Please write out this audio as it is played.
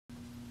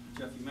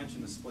Jeff, you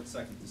mentioned the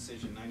split-second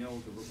decision. I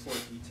know the report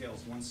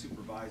details one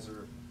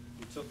supervisor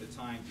who took the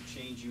time to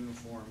change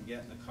uniform,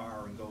 get in the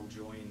car, and go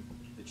join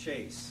the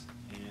chase.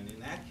 And in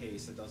that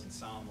case, it doesn't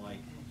sound like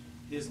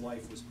his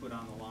life was put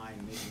on the line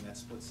making that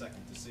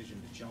split-second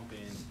decision to jump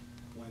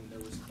in when there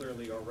was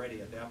clearly already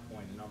at that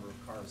point a number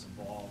of cars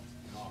involved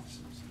and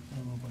officers.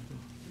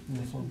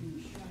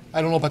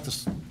 I don't know about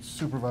the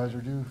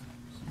supervisor, do you?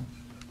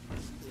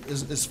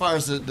 As far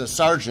as the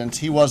sergeant,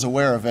 he was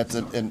aware of it,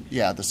 and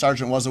yeah, the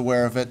sergeant was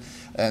aware of it,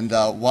 and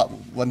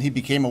when he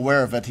became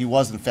aware of it, he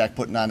was in fact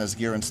putting on his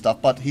gear and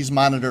stuff, but he's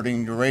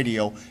monitoring the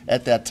radio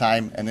at that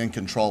time and in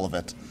control of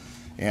it.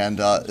 And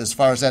as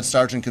far as that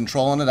sergeant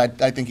controlling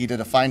it, I think he did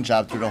a fine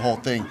job through the whole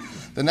thing.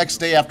 The next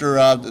day after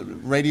the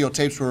radio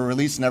tapes were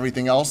released and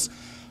everything else,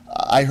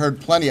 I heard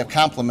plenty of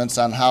compliments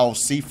on how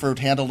Seaford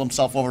handled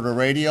himself over the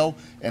radio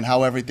and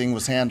how everything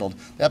was handled.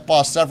 That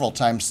boss several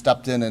times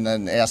stepped in and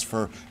then asked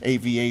for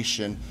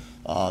aviation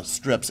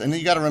strips. And then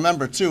you got to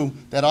remember, too,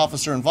 that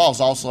officer involved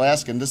is also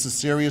asking, this is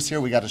serious here.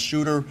 We got a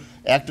shooter,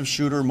 active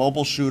shooter,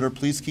 mobile shooter.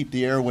 Please keep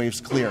the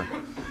airwaves clear.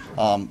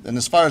 And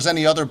as far as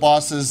any other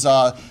bosses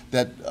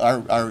that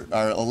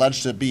are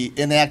alleged to be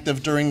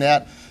inactive during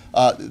that,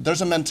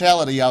 there's a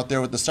mentality out there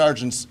with the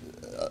sergeants.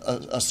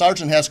 A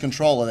sergeant has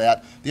control of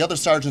that. The other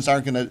sergeants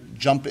aren't going to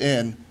jump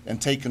in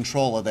and take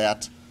control of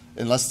that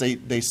unless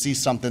they see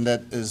something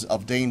that is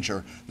of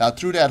danger. Now,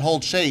 through that whole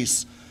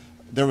chase,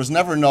 there was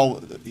never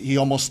he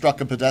almost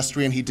struck a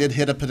pedestrian. He did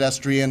hit a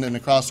pedestrian in the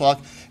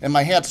crosswalk. And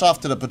my hat's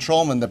off to the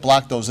patrolmen that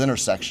blocked those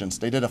intersections.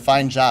 They did a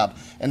fine job.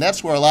 And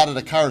that's where a lot of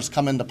the cars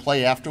come into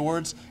play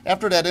afterwards.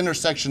 After that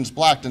intersection's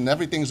blocked and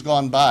everything's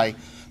gone by,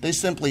 they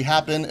simply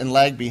hop in and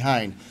lag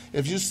behind.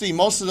 If you see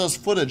most of those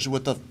footage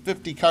with the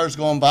 50 cars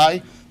going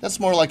by, that's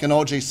more like an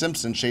O.J.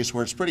 Simpson chase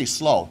where it's pretty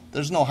slow.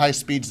 There's no high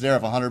speeds there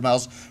of 100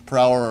 miles per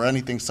hour or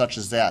anything such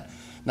as that.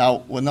 Now,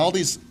 when all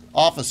these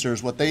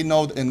officers, what they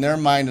know in their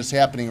mind is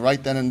happening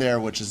right then and there,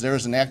 which is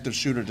there's an active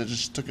shooter that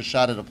just took a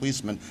shot at a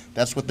policeman,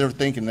 that's what they're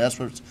thinking, that's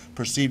what's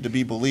perceived to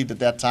be believed at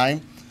that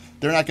time,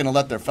 they're not going to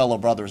let their fellow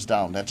brothers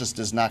down. That just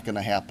is not going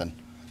to happen.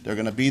 They're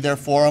going to be there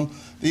for them.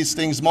 These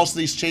things, most of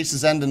these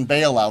chases end in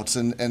bailouts,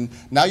 and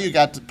now you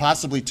got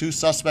possibly 2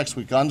 suspects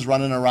with guns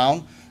running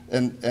around,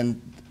 and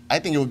I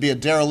think it would be a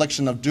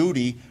dereliction of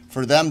duty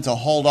for them to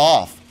hold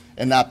off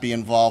and not be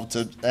involved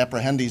to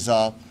apprehend these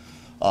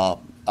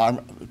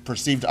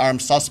perceived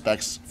armed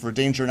suspects for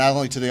danger not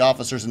only to the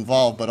officers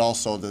involved but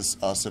also the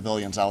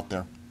civilians out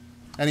there.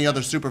 Any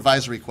other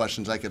supervisory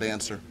questions I could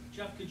answer?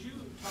 Jeff, could you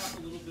talk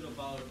a little bit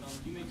about,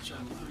 you made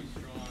some pretty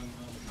strong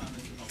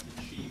comments about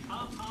the chief.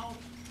 How,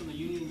 from the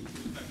union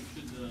perspective,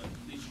 should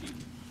the chief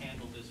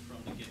handle this from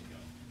the get-go?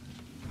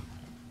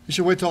 You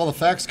should wait till all the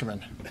facts come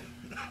in.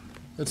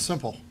 It's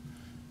simple.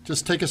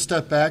 Just take a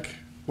step back,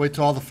 wait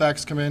till all the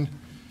facts come in,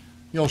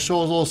 show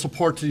a little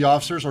support to the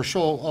officers, or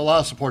show a lot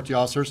of support to the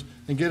officers,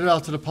 and get it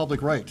out to the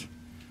public right.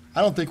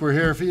 I don't think we're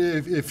here,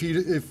 if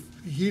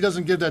he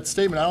doesn't give that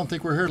statement, I don't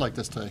think we're here like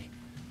this today.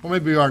 Well,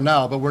 maybe we are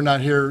now, but we're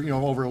not here,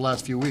 over the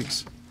last few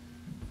weeks.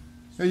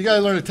 You got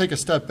to learn to take a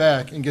step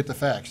back and get the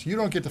facts. You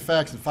don't get the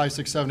facts in 5,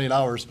 6, 7, 8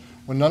 hours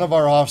when none of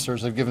our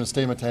officers have given a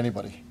statement to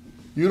anybody.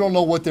 You don't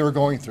know what they were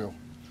going through.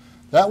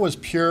 That was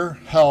pure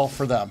hell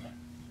for them.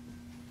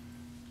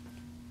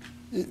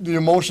 The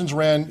emotions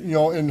ran,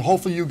 and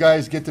hopefully you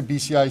guys get the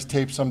BCI's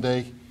tape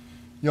someday.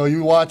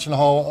 You watching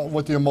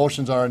what the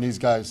emotions are in these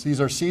guys.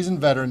 These are seasoned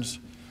veterans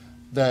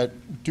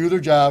that do their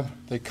job,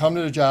 they come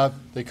to the job,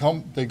 they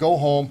go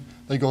home,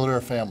 they go to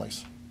their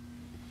families.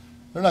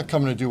 They're not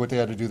coming to do what they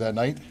had to do that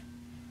night,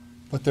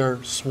 but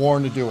they're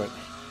sworn to do it,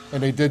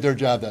 and they did their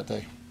job that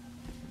day.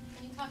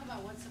 Can you talk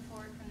about what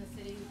support from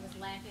the city was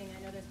lacking?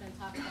 I know there's been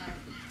talk about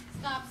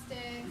stop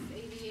sticks,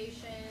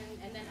 aviation,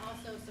 and then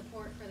also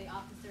support for the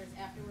officers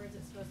afterwards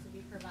that's supposed to be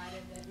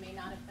provided that may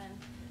not have been.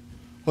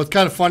 Well, it's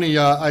kind of funny.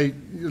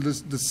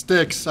 The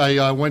sticks.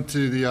 I went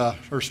to the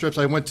strips.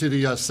 I went to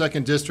the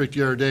 2nd District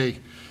the other day,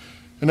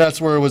 and that's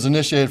where it was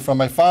initiated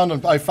from. I found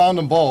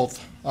them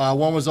both.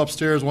 One was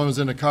upstairs, one was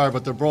in the car,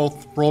 but they're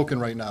both broken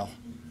right now.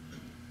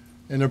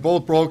 And they're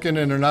both broken,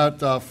 and they're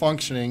not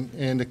functioning.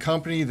 And the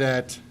company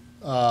that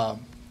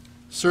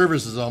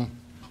services them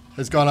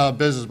has gone out of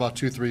business about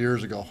 2-3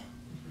 years ago.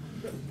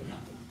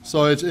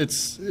 So it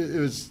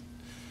was.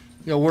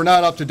 We're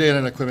not up to date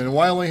on equipment. And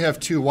why only have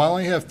 2? Why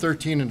only have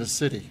 13 in the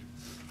city?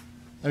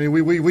 I mean,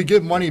 we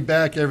give money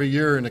back every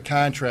year in the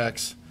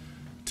contracts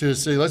to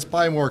say, let's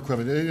buy more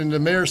equipment. And the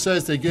mayor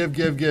says they give.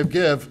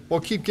 Well,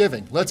 keep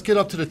giving. Let's get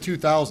up to the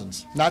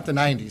 2000s, not the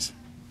 90s.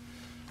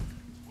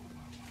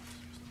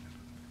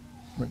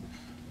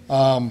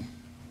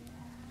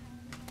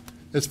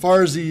 As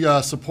far as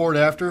the support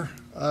after,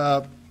 should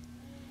I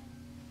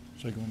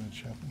go into the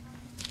chaplain?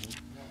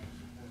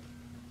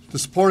 The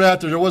support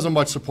after, there wasn't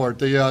much support.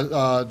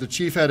 The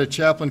chief had a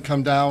chaplain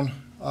come down,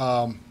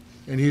 and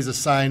he's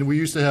assigned. We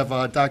used to have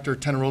Dr.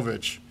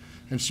 Tenerovich,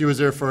 and she was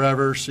there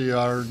forever.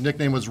 Our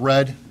nickname was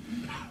Red.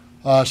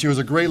 She was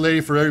a great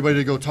lady for everybody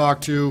to go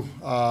talk to.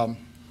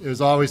 It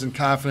was always in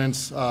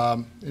confidence,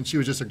 and she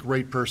was just a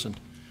great person.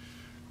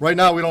 Right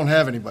now, we don't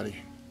have anybody,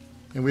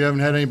 and we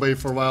haven't had anybody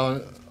for a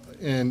while,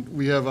 and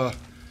we have a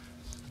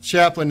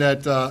chaplain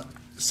that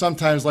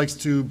sometimes likes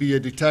to be a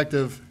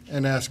detective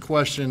and ask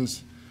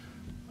questions,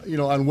 you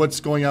know, on what's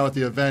going on with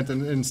the event,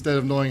 and instead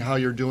of knowing how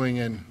you're doing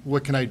and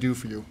what can I do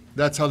for you.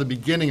 That's how the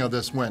beginning of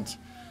this went.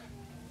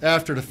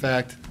 After the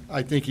fact,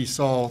 I think he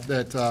saw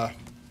that,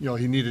 you know,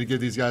 he needed to give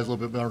these guys a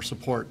little bit more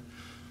support.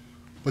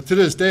 But to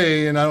this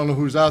day, and I don't know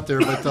who's out there,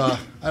 but I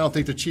don't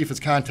think the chief has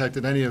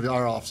contacted any of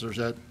our officers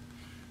yet.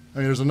 I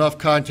mean, there's enough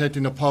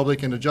contacting the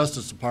public and the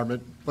Justice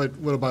Department, but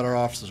what about our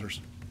officers?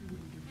 You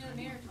know, the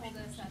mayor told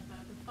us that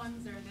the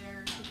funds are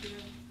there to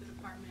give the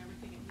department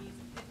everything it needs.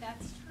 If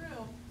that's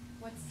true,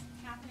 what's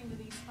happening to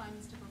these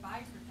funds to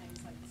provide for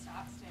things like the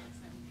stop sticks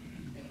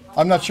and?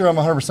 I'm not sure I'm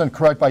 100%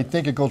 correct, but I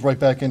think it goes right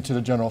back into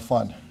the general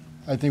fund.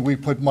 I think we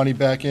put money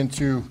back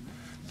into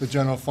the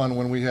general fund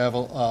when we have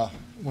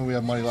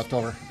money left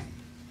over.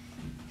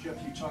 Jeff,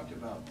 you talked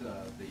about the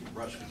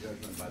rush to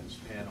judgment by this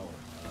panel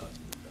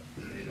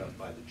made up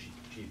by the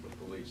chief of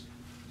police.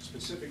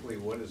 Specifically,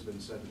 what has been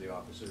said to the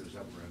officers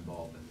that were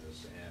involved in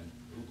this, and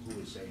who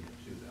is saying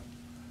it to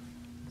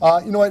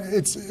them? You know what,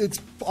 it's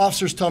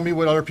officers tell me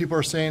what other people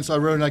are saying, so I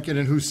really not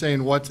getting who's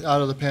saying what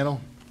out of the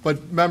panel.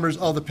 But members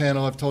of the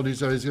panel have told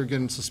these guys they're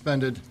getting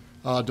suspended,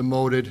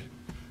 demoted.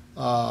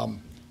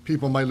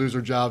 People might lose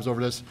their jobs over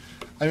this.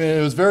 I mean,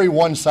 it was very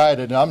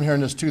one-sided, and I'm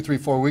hearing this 2, 3,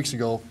 4 weeks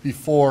ago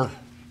before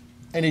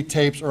any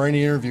tapes or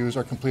any interviews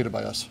are completed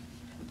by us.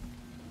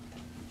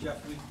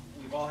 Jeff, we've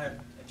all had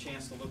a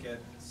chance to look at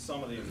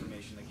some of the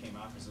information that came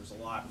out, because there's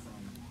a lot from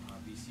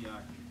BCI.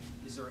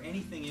 Is there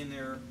anything in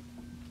there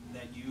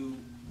that you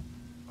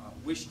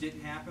wish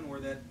didn't happen, or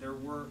that there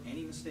were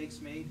any mistakes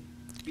made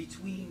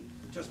between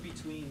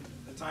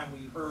the time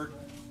we heard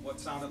what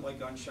sounded like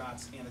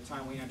gunshots and the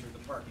time we entered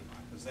the parking lot?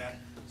 Because that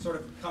sort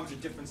of becomes a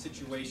different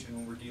situation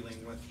when we're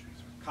dealing with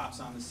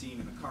cops on the scene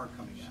and a car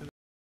coming in.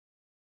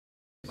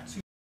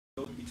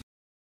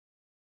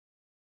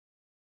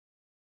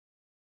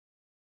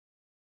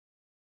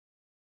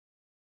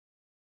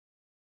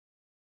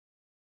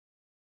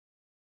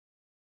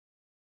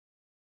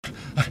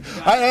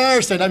 I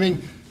understand. I mean,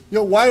 you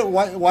know, why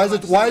is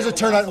it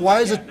turn on?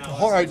 Why is it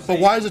all right? But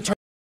why is it turn?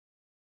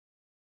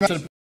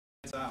 Is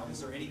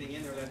there anything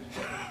in there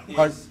that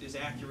Right. is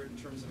accurate in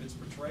terms of its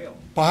portrayal?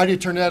 But how do you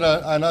turn that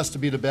on us to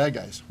be the bad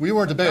guys? We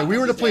weren't the bad. We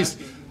were the I'm just police.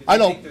 asking, did I you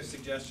know. make the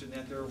suggestion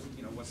that there,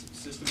 you know, was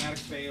systematic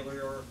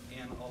failure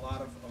and a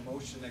lot of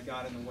emotion that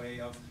got in the way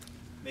of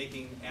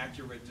making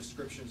accurate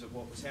descriptions of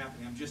what was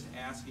happening? I'm just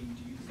asking,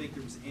 do you think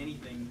there was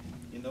anything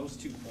in those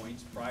 2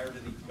 points prior to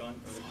the gun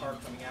or the car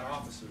coming at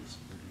officers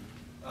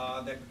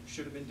that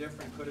should have been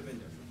different, could have been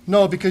different?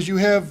 No, because you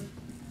have,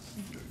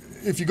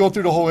 if you go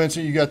through the whole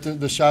incident, you got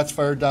the shots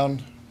fired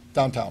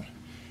downtown.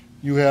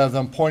 You have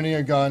them pointing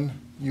a gun.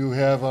 You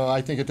have,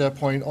 I think at that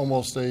point,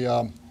 almost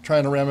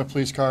trying to ram a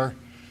police car,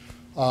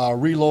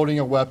 reloading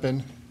a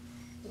weapon,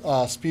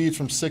 speeds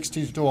from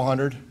 60 to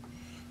 100,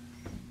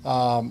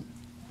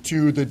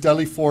 to the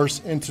deadly force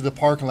into the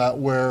parking lot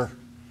where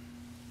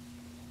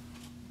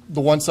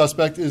the one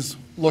suspect is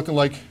looking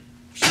like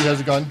she has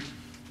a gun.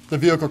 The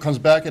vehicle comes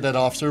back at that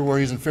officer where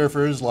he's in fear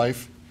for his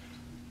life.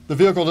 The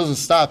vehicle doesn't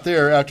stop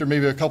there after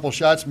maybe a couple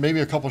shots. Maybe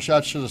a couple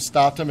shots should have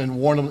stopped him and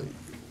warned him,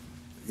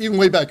 even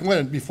way back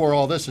when, before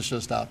all this, it should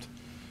have stopped.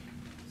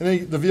 And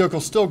then the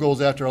vehicle still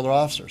goes after other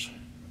officers.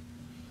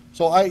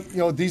 So you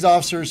know, these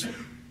officers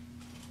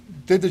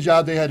did the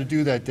job they had to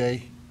do that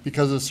day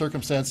because of the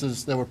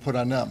circumstances that were put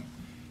on them.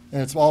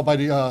 And it's all by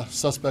the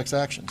suspect's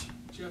actions.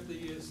 Jeff, the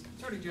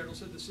Attorney General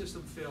said the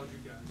system failed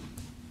you guys.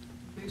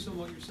 Based on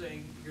what you're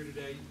saying here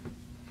today,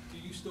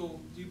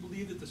 do you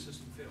believe that the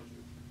system failed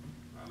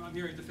you? I'm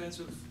hearing defense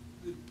of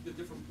the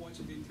different points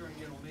that the Attorney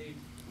General made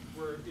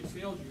where it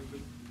failed you, but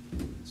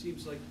it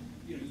seems like,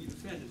 you know, you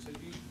defend it. So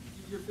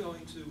you're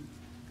failing to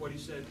what he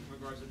said in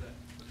regards to that.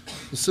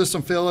 The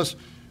system failed us.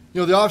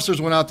 You know, the officers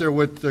went out there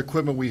with the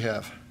equipment we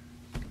have,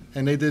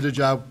 and they did the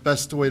job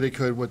best the way they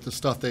could with the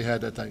stuff they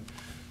had that night.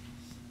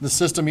 The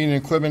system, meaning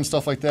equipment,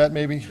 stuff like that,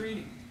 maybe?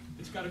 Training.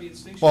 It's got to be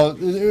instinctual.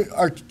 Well,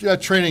 our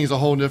training is a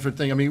whole different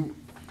thing. I mean,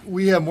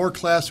 we have more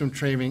classroom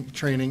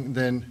training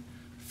than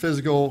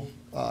physical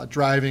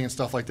driving and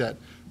stuff like that.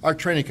 Our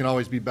training can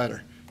always be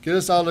better. Get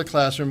us out of the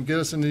classroom, get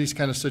us into these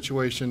kind of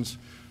situations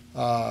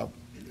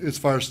as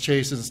far as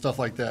chases and stuff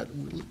like that.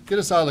 Get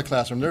us out of the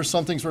classroom. There's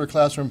some things for the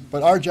classroom,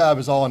 but our job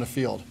is all in the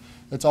field.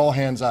 It's all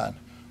hands-on.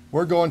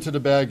 We're going to the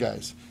bad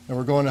guys, and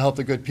we're going to help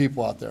the good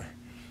people out there.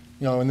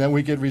 You know, and then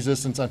we get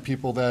resistance on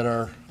people that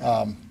are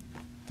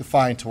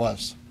defiant to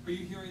us. Are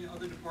you hearing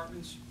other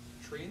departments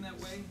train that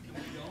way and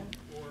we don't,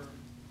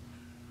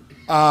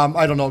 or?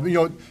 I don't know. You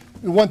know,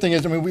 the one thing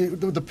is, I mean,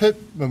 the pit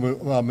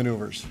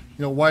maneuvers.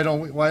 You know, why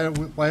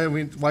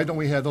don't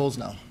we have those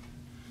now?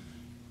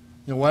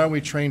 You know, why don't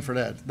we train for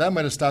that? That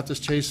might have stopped this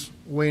chase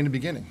way in the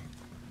beginning,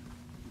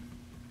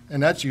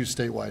 and that's used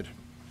statewide.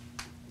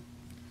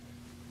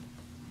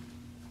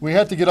 We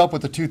have to get up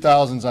with the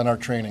 2000s on our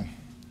training.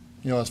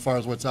 You know, as far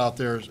as what's out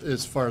there,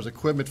 as far as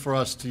equipment for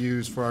us to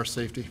use for our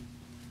safety.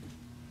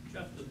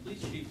 Jeff, the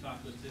police chief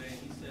talked to us today, and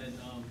he said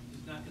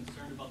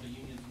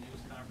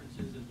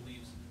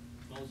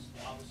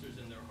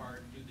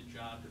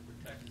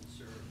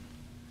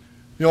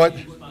You know what?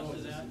 Response to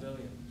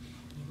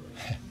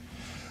that?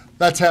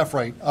 That's half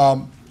right.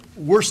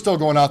 We're still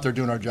going out there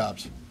doing our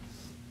jobs.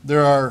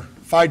 There are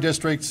 5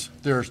 districts,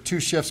 there's 2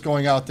 shifts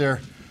going out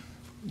there.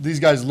 These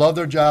guys love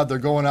their job, they're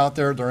going out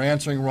there, they're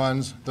answering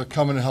runs, they're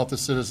coming to help the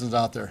citizens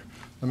out there.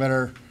 No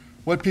matter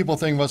what people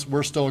think of us,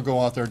 we're still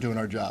going out there doing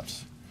our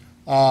jobs.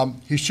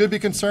 He should be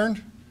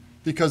concerned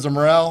because the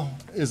morale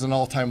is an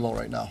all-time low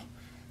right now.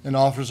 And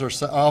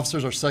officers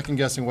are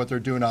second-guessing what they're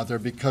doing out there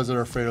because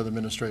they're afraid of the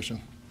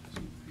administration.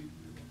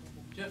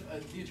 Jeff,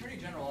 the Attorney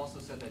General also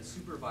said that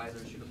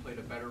supervisors should have played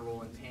a better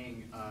role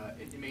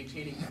in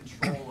maintaining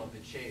control of the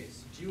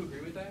chase. Do you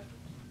agree with that?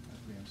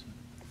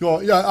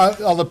 Well, yeah,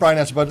 I'll let Brian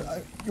answer,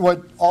 but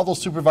all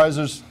those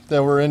supervisors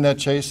that were in that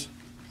chase,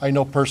 I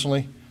know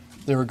personally.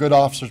 They were good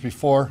officers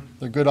before,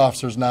 they're good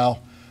officers now.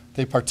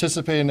 They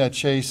participated in that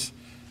chase,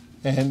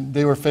 and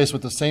they were faced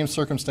with the same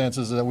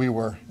circumstances that we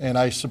were, and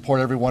I support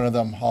every one of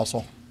them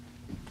also.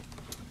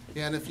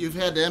 Yeah, and if you've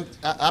had the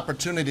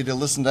opportunity to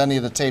listen to any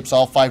of the tapes,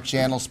 all 5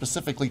 channels,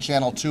 specifically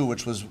Channel 2,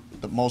 which was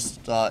the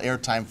most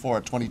airtime for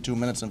it, 22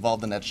 minutes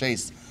involved in that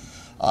chase,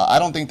 I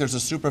don't think there's a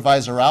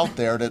supervisor out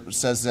there that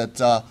says that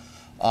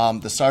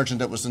the sergeant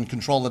that was in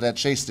control of that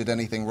chase did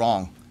anything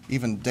wrong,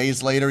 even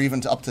days later,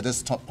 even up to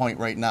this point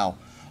right now.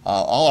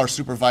 All our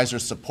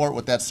supervisors support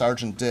what that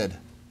sergeant did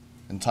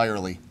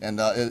entirely. And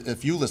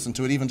if you listen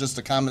to it, even just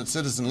a common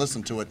citizen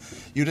listened to it,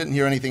 you didn't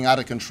hear anything out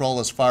of control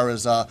as far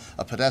as a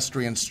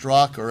pedestrian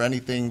struck or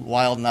anything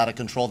wild and out of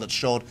control that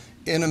showed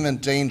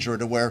imminent danger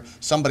to where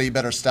somebody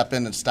better step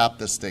in and stop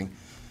this thing.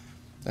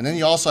 And then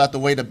you also have to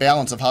weigh the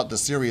balance of how the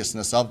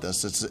seriousness of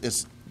this.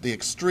 It's the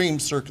extreme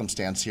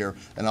circumstance here,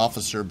 an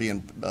officer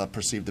being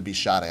perceived to be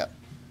shot at.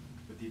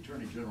 But the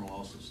Attorney General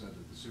also said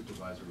that the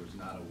supervisor was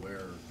not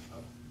aware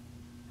of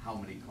how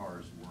many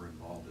cars were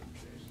involved in the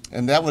chase.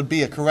 And that would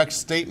be a correct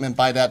statement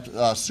by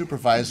that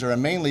supervisor,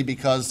 and mainly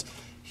because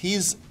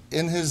he's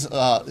in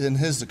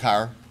his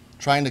car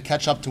trying to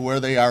catch up to where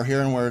they are,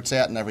 hearing where it's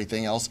at and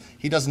everything else.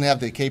 He doesn't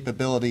have the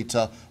capability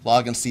to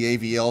log and see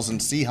AVLs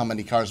and see how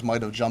many cars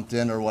might have jumped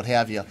in or what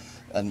have you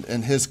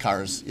in his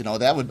cars. You know,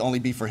 that would only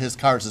be for his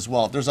cars as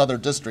well. If there's other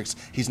districts,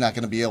 he's not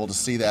going to be able to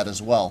see that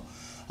as well.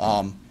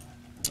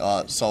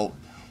 So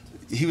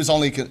he was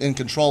only in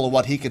control of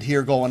what he could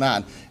hear going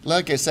on.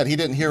 Like I said, he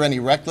didn't hear any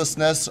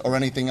recklessness or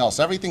anything else.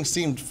 Everything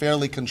seemed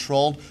fairly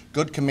controlled.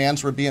 Good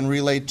commands were being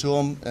relayed to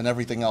him and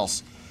everything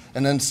else.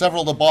 And then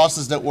several of the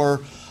bosses that were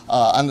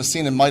on the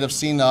scene and might have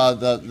seen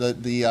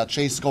the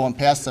chase going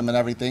past them and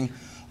everything,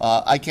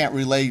 I can't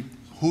relay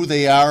who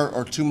they are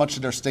or too much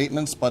of their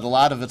statements, but a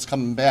lot of it's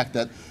coming back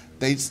that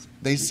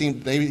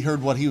they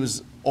heard what he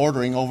was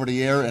ordering over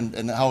the air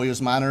and how he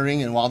was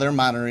monitoring, and while they're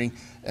monitoring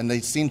and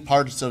they'd seen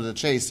parts of the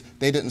chase,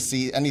 they didn't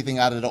see anything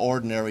out of the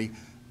ordinary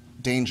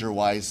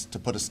danger-wise to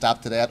put a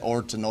stop to that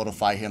or to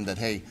notify him that,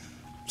 hey,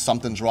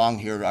 something's wrong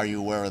here, are you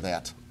aware of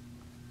that?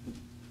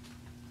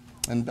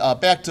 And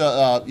back to,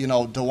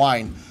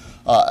 DeWine,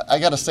 I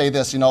got to say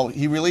this,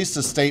 he released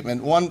a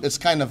statement. One, it's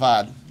kind of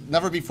odd.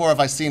 Never before have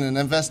I seen an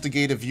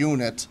investigative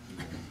unit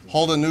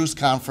hold a news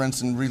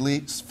conference and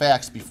release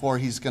facts before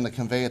he's going to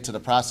convey it to the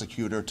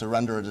prosecutor to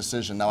render a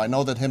decision. Now, I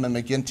know that him and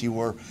McGinty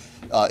were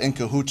in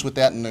cahoots with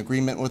that and in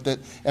agreement with it,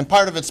 and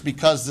part of it's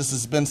because this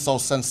has been so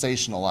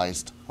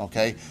sensationalized,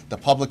 okay? The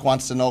public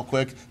wants to know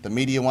quick, the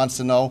media wants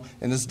to know.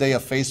 In this day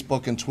of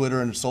Facebook and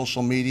Twitter and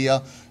social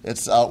media,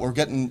 we're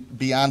getting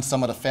beyond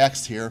some of the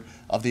facts here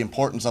of the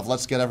importance of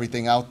let's get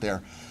everything out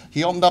there.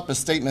 He opened up his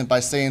statement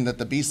by saying that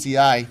the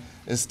BCI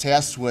is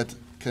tasked with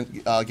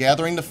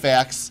gathering the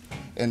facts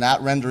and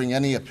not rendering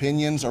any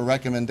opinions or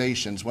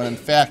recommendations, when in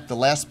fact the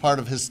last part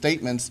of his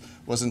statements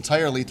was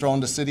entirely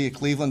throwing the city of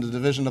Cleveland, the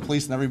Division of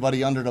Police, and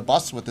everybody under the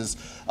bus with his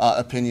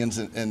opinions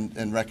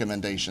and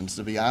recommendations,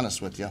 to be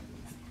honest with you.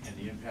 And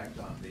the impact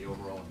on the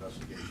overall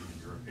investigation,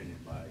 in your opinion,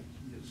 by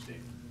his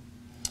statement?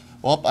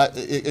 Well,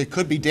 it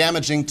could be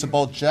damaging to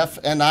both Jeff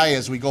and I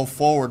as we go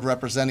forward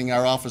representing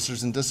our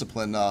officers in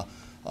discipline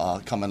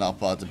coming up,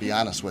 to be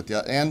honest with you.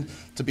 And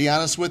to be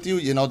honest with you,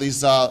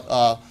 these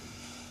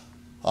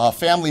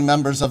family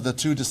members of the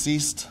 2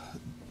 deceased,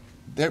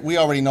 we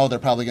already know they're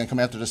probably going to come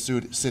after the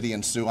city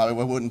and sue. I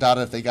wouldn't doubt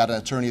it if they got an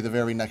attorney the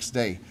very next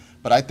day.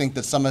 But I think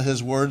that some of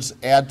his words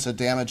add to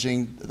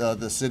damaging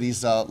the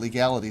city's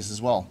legalities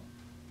as well.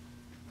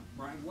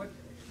 Brian,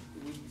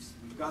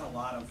 we've got a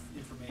lot of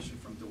information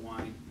from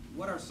DeWine.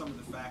 What are some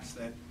of the facts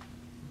that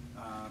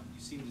you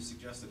seem to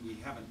suggest that we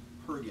haven't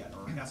heard yet,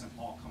 or hasn't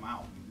all come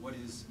out? I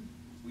mean,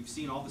 we've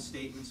seen all the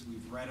statements,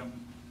 we've read them,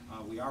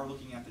 we are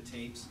looking at the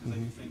tapes, because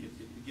I do think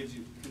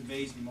it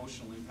conveys the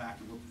emotional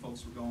impact of what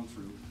folks were going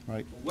through.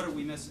 Right. But what are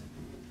we missing?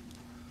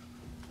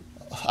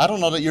 I don't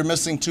know that you're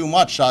missing too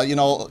much.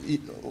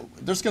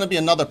 There's going to be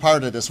another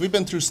part of this. We've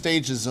been through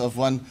stages of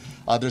when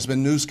there's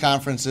been news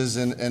conferences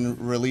and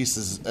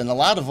releases, and a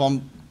lot of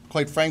them,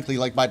 quite frankly,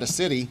 like by the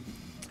city,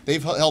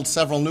 they've held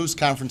several news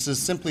conferences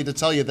simply to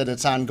tell you that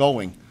it's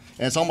ongoing.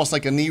 And it's almost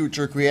like a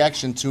knee-jerk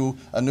reaction to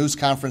a news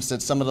conference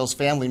that some of those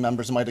family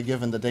members might have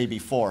given the day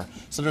before.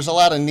 So there's a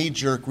lot of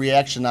knee-jerk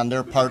reaction on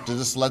their part to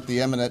just let the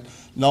eminent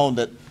know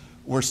that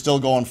we're still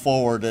going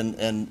forward and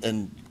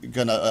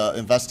going to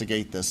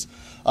investigate this.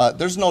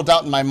 There's no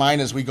doubt in my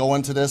mind as we go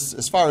into this,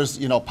 as far as,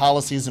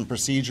 policies and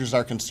procedures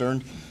are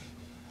concerned,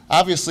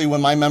 obviously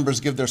when my members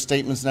give their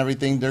statements and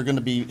everything, they're going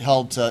to be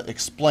held to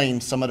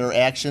explain some of their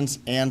actions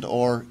and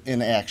or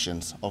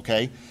inactions,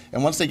 okay?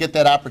 And once they get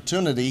that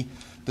opportunity,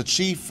 the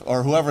chief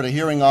or whoever the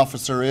hearing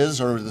officer is,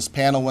 or this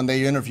panel when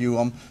they interview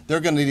them, they're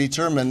going to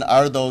determine,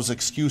 are those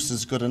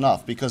excuses good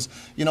enough? Because,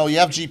 you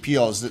have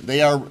GPOs,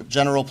 they are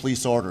general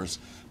police orders.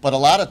 But a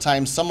lot of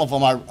times, some of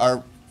them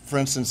are, for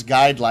instance,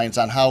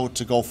 guidelines on how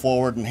to go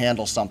forward and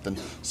handle something.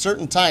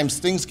 Certain times,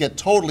 things get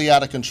totally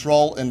out of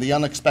control and the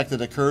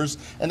unexpected occurs,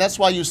 and that's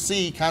why you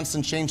see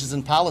constant changes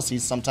in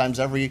policies sometimes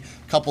every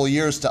couple of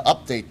years to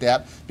update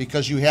that,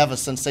 because you have a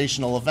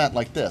sensational event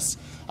like this.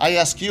 I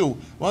ask you,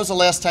 when was the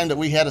last time that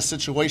we had a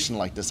situation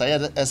like this? I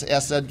had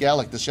asked Ed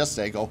Gallick this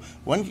yesterday. I go,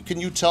 when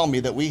can you tell me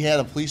that we had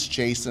a police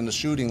chase and a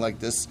shooting like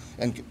this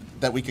and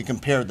that we could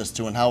compare this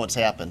to and how it's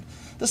happened?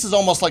 This is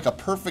almost like a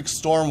perfect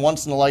storm,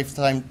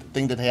 once-in-a-lifetime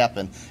thing that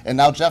happened. And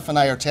now Jeff and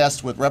I are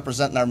tasked with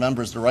representing our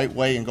members the right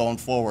way and going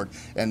forward.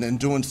 And in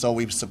doing so,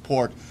 we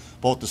support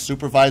both the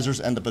supervisors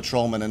and the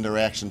patrolmen in their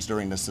actions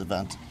during this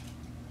event.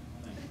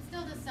 But it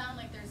still does sound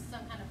like there's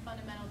some kind of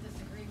fundamental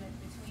disagreement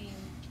between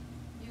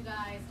you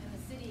guys and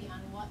the city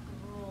on what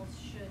the rules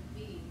should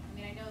be. I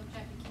mean, I know,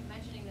 Jeff, you keep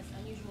mentioning this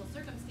unusual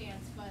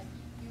circumstance, but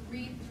you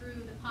read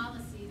through the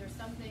policy, there's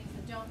some things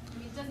that don't, I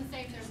mean, it doesn't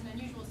say if there's an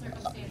unusual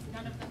circumstance,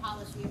 none of the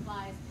policy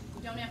applies.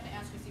 You don't have to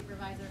ask your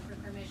supervisor for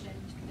permission.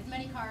 As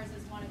many cars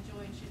as want to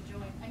join should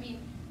join. I mean,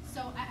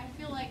 so I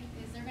feel like,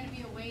 is there going to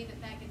be a way that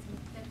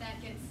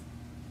that gets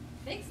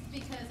fixed?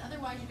 Because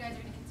otherwise you guys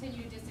are going to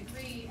continue to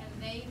disagree,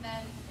 and they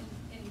then,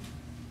 in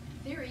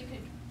theory, could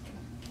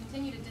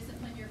continue to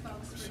discipline your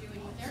folks for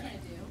doing what they're going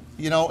to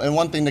do. And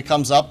one thing that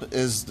comes up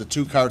is the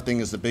two-car thing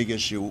is the big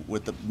issue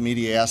with the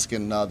media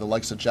asking the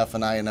likes of Jeff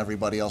and I and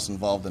everybody else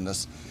involved in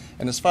this.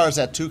 And as far as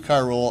that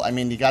two-car rule, I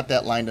mean, you got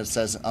that line that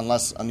says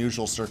unless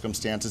unusual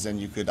circumstances, and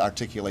you could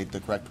articulate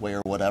the correct way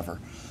or whatever.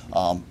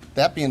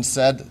 That being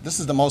said, this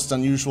is the most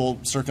unusual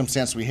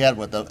circumstance we had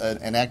with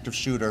an active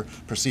shooter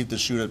perceived to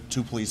shoot at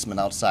two policemen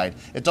outside.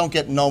 It don't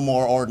get no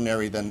more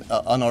ordinary than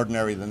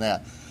unordinary than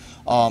that.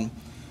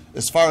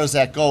 As far as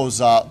that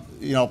goes,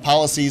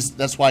 policies,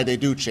 that's why they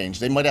do change.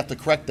 They might have to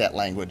correct that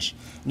language.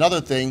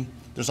 Another thing,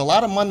 there's a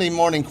lot of Monday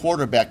morning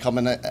quarterback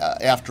coming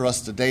after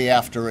us the day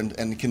after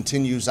and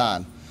continues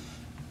on.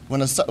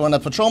 When a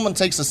patrolman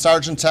takes a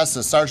sergeant test,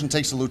 a sergeant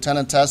takes a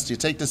lieutenant test, you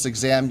take this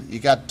exam, you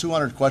got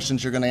 200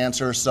 questions you're going to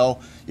answer or so.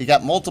 You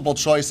got multiple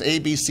choice, A,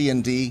 B, C,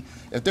 and D.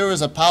 If there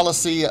was a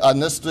policy on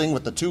this thing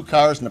with the two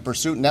cars and the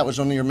pursuit, and that was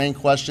one of your main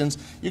questions,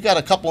 you got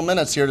a couple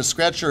minutes here to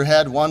scratch your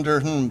head,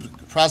 wonder,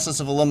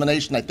 process of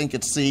elimination, I think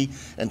it's C,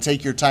 and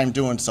take your time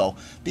doing so.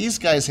 These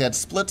guys had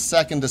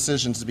split-second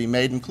decisions to be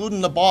made,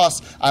 including the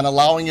boss, on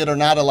allowing it or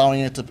not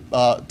allowing it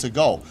to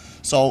go.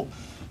 So,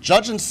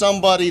 judging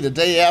somebody the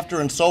day after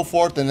and so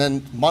forth, and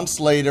then months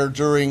later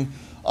during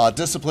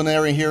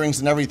disciplinary hearings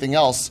and everything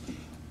else,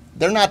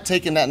 they're not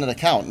taking that into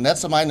account. And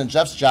that's mine and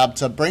Jeff's job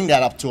to bring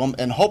that up to them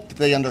and hope that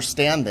they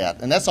understand that.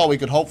 And that's all we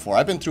could hope for.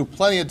 I've been through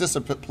plenty of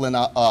discipline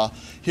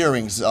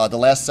hearings the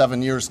last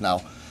 7 years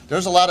now.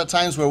 There's a lot of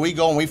times where we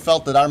go and we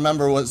felt that our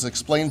member was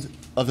explained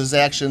of his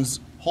actions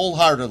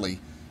wholeheartedly.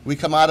 We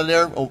come out of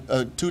there,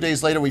 2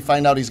 days later we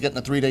find out he's getting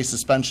a 3-day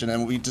suspension,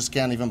 and we just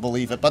can't even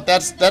believe it. But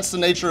that's the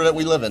nature that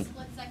we live in.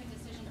 Split-second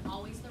decision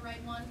always the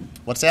right one?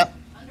 What's that?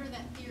 Under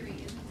that theory,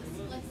 is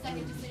the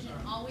split-second decision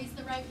always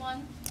the right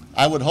one?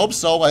 I would hope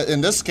so.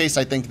 In this case,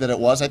 I think that it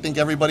was. I think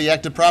everybody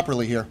acted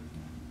properly here.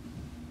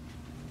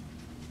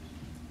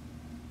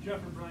 Jeff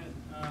and Brian,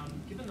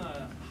 given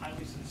the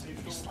highly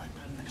sensational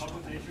and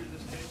public nature of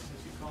this case,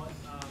 as you call it,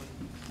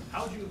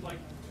 how would you like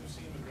to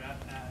see McGrath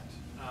act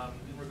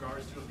in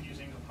regards to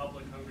appeasing the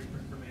public hungry for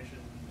information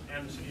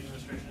and the city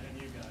administration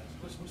and you guys?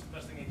 What's the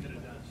best thing he could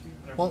have done?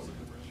 Well,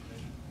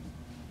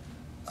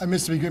 I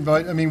missed the beginning,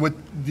 but I mean,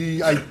 with the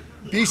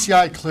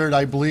BCI cleared,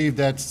 I believe,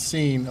 that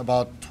scene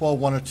about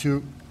 1 or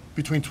 2,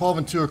 between 12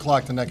 and 2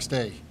 o'clock the next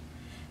day.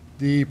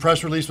 The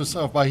press release was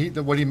what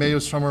he made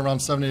was somewhere around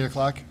 7, 8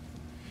 o'clock.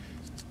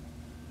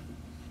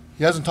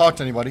 He hasn't talked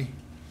to anybody.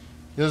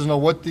 He doesn't know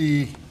what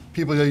the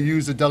people that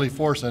use the deadly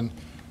force in.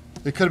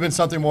 It could have been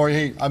something more,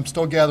 hey, I'm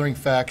still gathering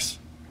facts.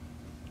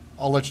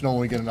 I'll let you know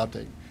when we get an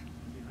update.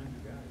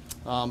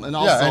 And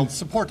also, yeah, and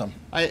support them.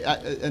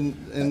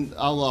 And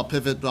I'll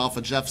pivot off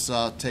of Jeff's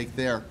take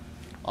there.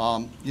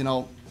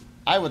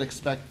 I would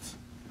expect,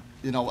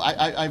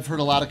 I've heard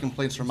a lot of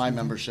complaints from my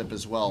membership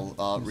as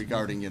well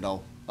regarding,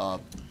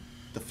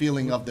 the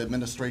feeling of the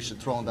administration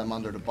throwing them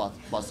under the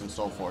bus and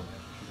so forth.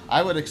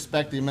 I would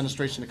expect the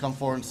administration to come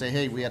forward and say,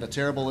 hey, we had a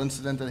terrible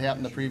incident that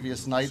happened the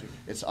previous night.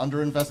 It's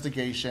under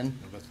investigation.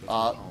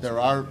 There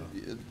are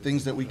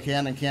things that we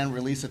can and can't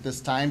release at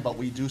this time, but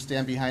we do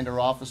stand behind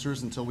our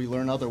officers until we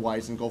learn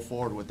otherwise and go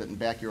forward with it and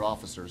back your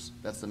officers.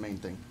 That's the main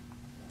thing.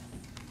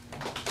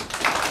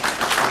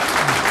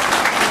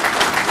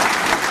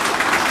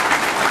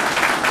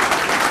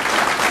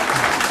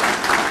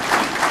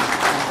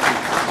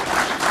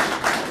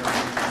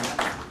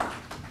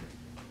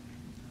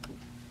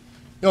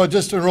 No,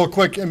 just real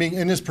quick, I mean,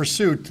 in this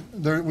pursuit,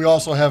 we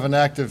also have an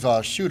active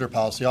shooter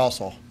policy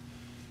also.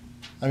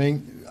 I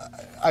mean,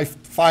 I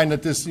find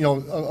that this,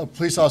 a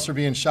police officer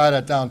being shot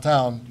at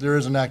downtown, there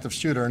is an active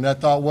shooter, and that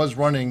thought was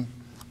running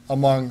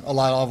among a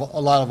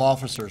lot of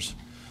officers.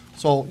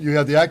 So you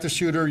have the active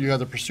shooter, you have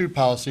the pursuit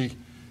policy,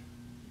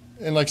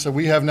 and like I said,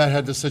 we have not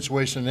had this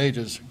situation in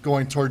ages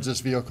going towards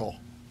this vehicle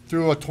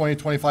through a 20,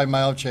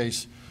 25-mile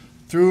chase,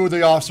 through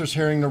the officers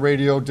hearing the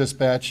radio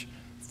dispatch,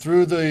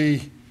 through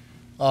the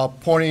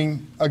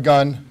pointing a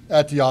gun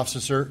at the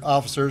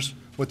officers,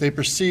 what they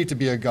perceive to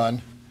be a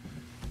gun.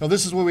 Now,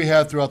 this is what we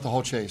had throughout the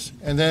whole chase.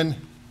 And then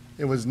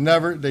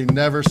they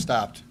never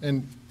stopped.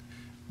 And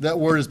that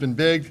word has been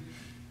big.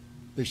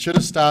 They should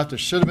have stopped. It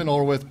should have been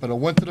over with, but it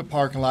went to the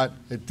parking lot.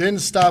 It didn't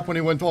stop when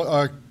he went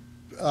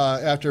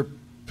after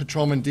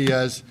Patrolman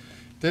Diaz.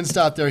 Didn't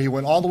stop there. He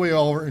went all the way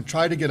over and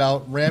tried to get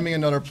out, ramming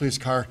another police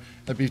car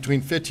at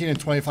between 15 and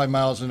 25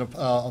 miles in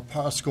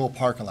a school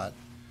parking lot.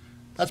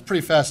 That's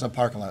pretty fast in a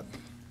parking lot.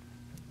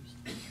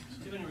 Do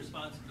you have any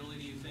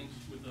responsibility, you think,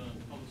 with the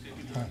public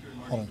safety director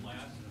and Hold Marty on.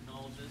 Glass in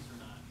all of this, or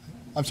not?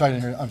 I'm sorry, I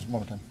didn't hear you. One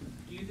more time.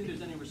 Do you think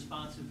there's any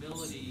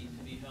responsibility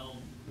to be held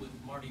with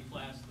Marty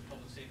Glass, the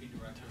public safety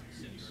director of the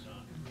city, or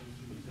not?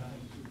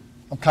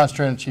 I'm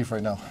concentrating on the chief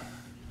right now.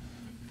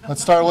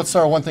 Let's start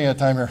one thing at a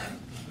time here.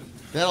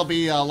 That'll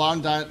be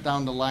along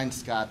down the line,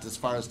 Scott, as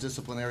far as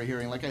disciplinary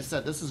hearing. Like I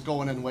said, this is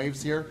going in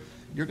waves here.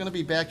 You're going to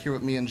be back here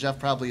with me and Jeff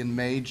probably in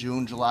May,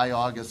 June, July,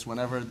 August,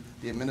 whenever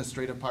the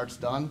administrative part's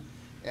done.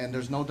 And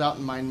there's no doubt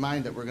in my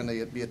mind that we're going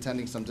to be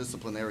attending some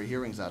disciplinary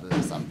hearings out of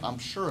this. I'm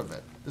sure of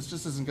it. This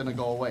just isn't going to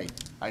go away.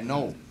 I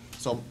know.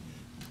 So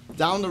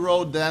down the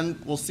road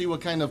then, we'll see what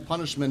kind of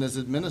punishment is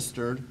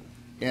administered.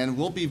 And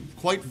we'll be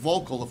quite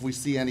vocal if we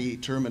see any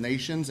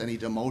terminations, any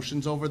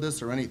demotions over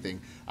this or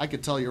anything. I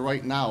could tell you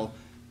right now,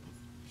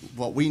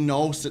 what we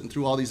know sitting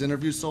through all these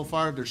interviews so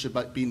far, there should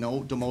be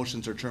no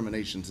demotions or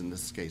terminations in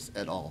this case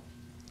at all.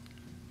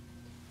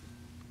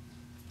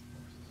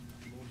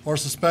 Or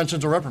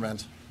suspensions or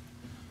reprimands.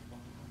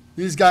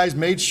 These guys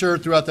made sure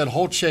throughout that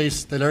whole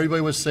chase that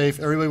everybody was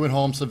safe, everybody went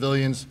home,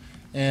 civilians,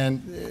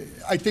 and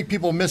I think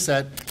people miss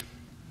that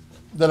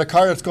a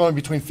car that's going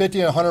between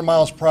 50 and 100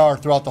 miles per hour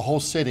throughout the whole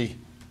city,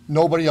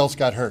 nobody else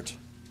got hurt.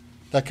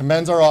 That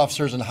commends our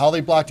officers and how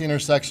they blocked the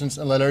intersections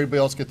and let everybody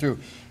else get through.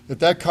 If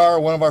that car,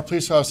 one of our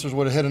police officers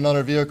would have hit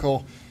another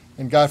vehicle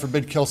and God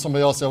forbid kill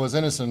somebody else that was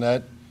innocent in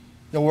that,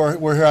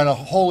 we're here on a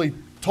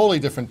totally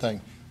different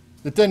thing.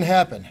 It didn't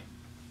happen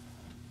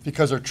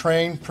because they're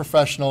trained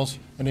professionals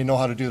and they know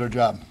how to do their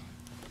job.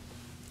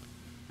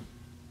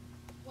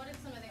 What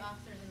if some of the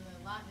officers in the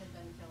lot had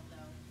been killed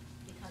though,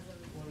 because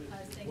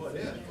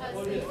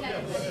they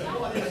said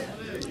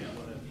it?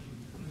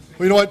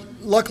 Well, you know what?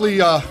 Luckily,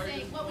 What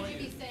would you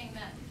be saying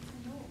then?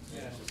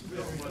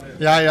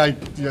 yeah,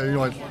 you know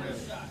what?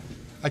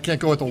 I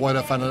can't go with the what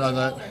if on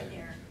that.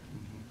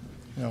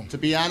 You know. To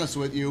be honest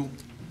with you,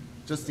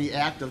 just the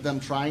act of them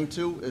trying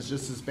to is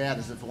just as bad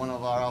as if one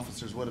of our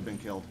officers would have been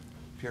killed,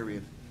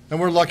 period. And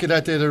we're lucky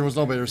that day there was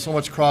nobody. There's so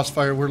much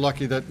crossfire. We're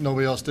lucky that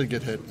nobody else did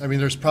get hit. I mean,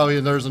 there's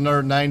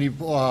another 90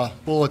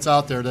 bullets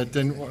out there that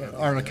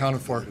aren't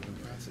accounted for.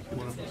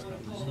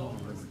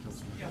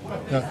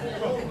 Yeah.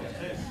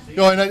 You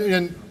know,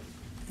 and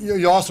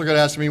you also got to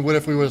ask me, what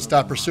if we would have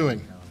stopped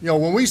pursuing? You know,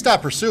 when we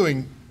stop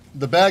pursuing,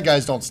 the bad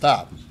guys don't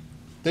stop.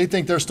 They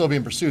think they're still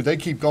being pursued. They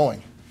keep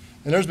going.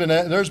 And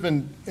there's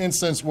been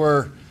instances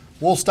where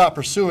we'll stop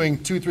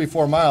pursuing 2, 3,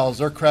 4 miles.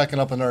 They're cracking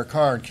up in their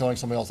car and killing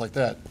somebody else like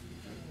that.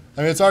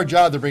 I mean, it's our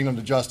job to bring them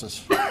to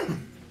justice. Anything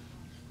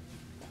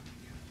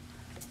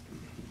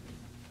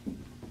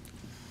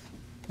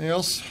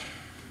else?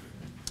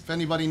 If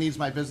anybody needs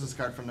my business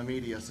card from the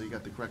media, so you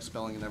got the correct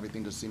spelling and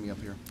everything, just see me up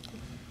here.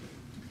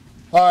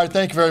 All right,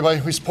 thank you, everybody.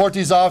 We support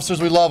these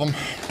officers. We love them.